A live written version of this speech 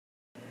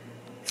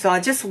So I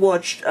just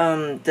watched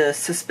the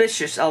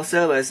Suspicious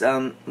Observers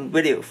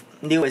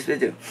news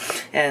video,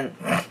 and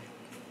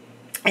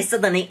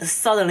it's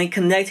suddenly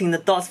connecting the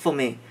dots for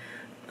me,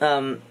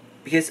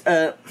 because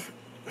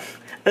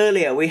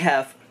earlier we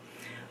have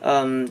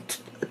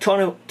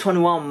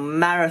 21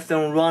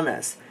 marathon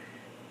runners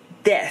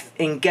death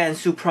in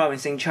Gansu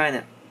province in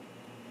China,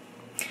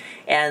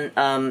 and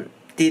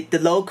the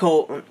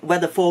local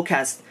weather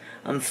forecast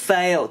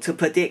failed to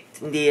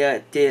predict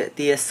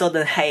the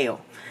sudden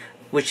hail,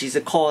 which is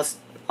the cause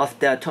of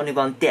the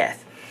 21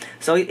 death.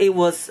 So it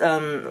was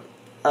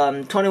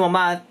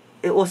 21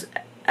 it was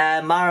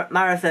a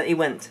marathon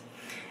event.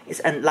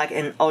 It's like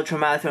an ultra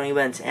marathon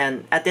event,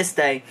 and at this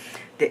day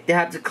they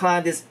have to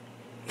climb this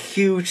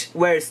huge,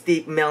 very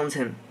steep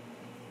mountain.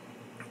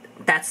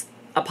 That's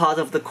a part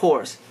of the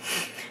course,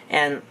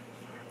 and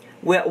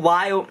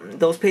while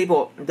those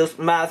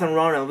marathon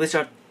runners, which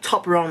are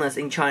top runners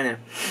in China,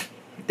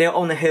 they're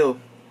on the hill.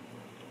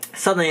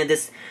 Suddenly,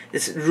 this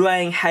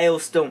rain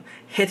hailstone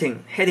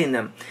hitting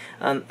them.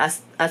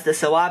 As the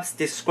survivors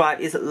describe,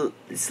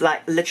 it's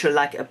like literally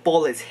like a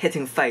bullet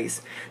hitting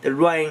face. The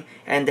rain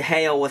and the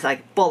hail was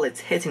like bullets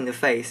hitting the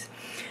face,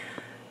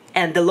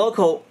 and the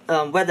local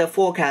weather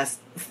forecast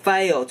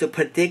failed to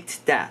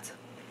predict that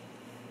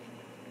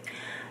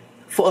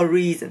for a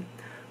reason.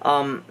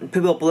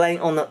 People blame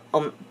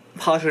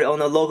partially on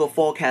the local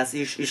forecast.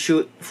 You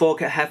should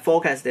have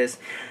forecast this,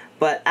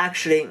 but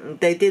actually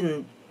they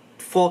didn't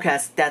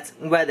forecast that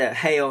weather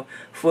hail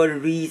for a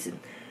reason,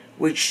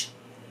 which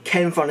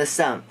came from the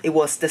sun. It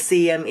was the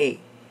CME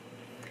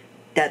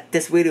that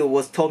this video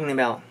was talking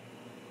about.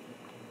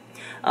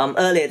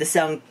 Earlier, the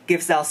sun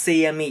gives out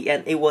CME,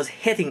 and it was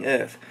hitting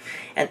Earth,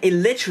 and it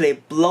literally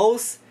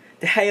blows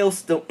the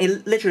hailstone.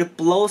 It literally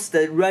blows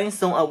the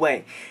rainstorm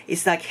away.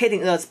 It's like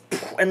hitting Earth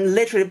and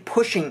literally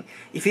pushing.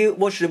 If you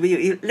watch the video,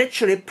 it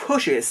literally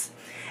pushes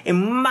a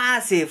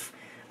massive,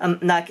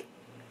 like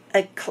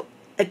a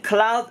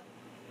cloud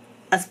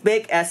as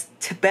big as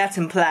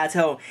Tibetan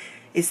plateau.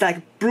 It's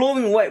like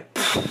blowing away,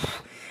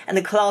 and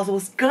the cloud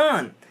was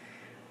gone,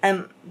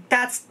 and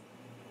that's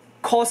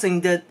causing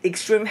the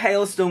extreme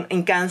hailstorm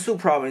in Gansu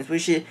province,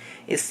 which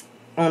is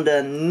on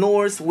the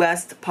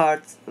northwest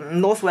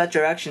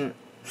direction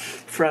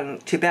from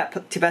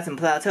Tibetan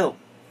plateau.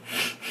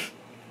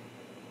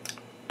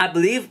 I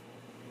believe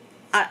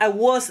I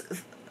was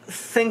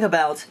think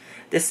about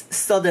this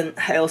sudden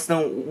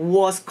hailstorm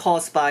was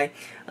caused by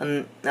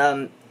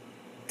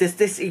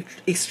this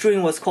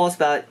extreme was caused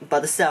by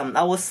the sun.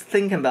 I was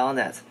thinking about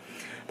that,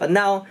 but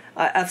now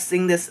I've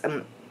seen this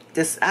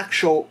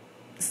actual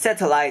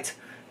satellite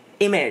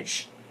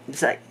image.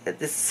 It's like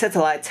this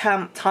satellite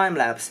time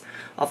lapse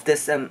of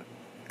this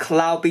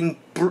cloud being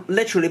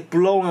literally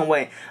blown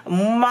away. A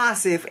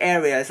massive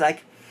area. It's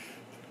like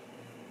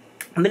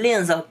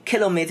millions of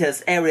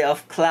kilometers area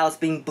of clouds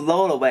being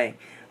blown away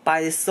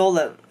by the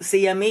solar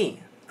CME,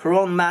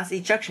 coronal mass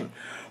ejection.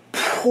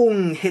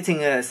 Boom,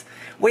 hitting us.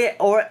 We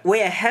are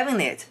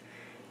having it,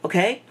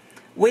 okay?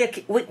 We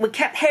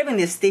kept having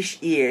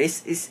this year.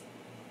 It's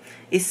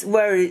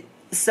very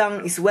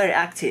sun is very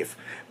active,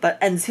 but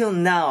until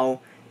now,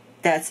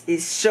 that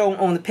is shown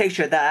on the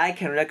picture that I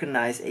can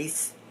recognize.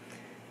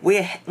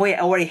 We're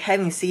already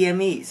having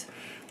CMEs,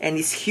 and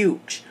it's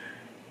huge.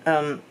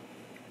 On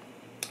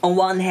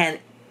one hand,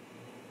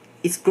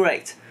 it's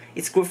great.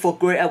 It's good for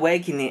great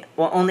awakening.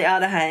 On the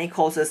other hand, it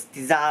causes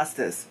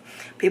disasters.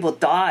 People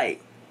die.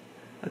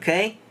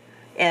 Okay,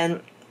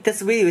 and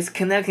this video is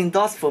connecting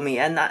dots for me,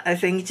 and I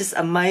think it's just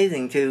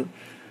amazing to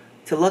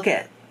look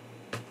at.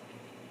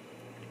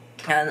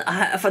 And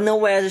I have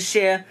nowhere to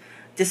share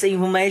this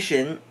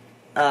information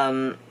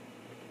other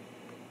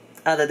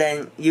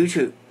than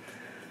YouTube.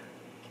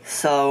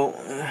 So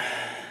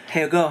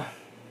here you go.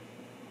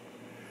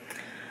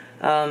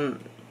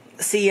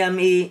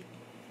 CME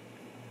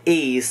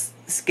is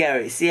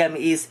scary.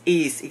 CME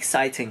is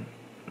exciting.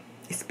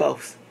 It's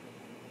both.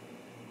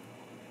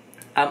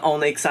 I'm on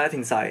the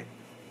exciting side.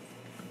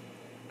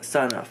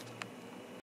 Sign off.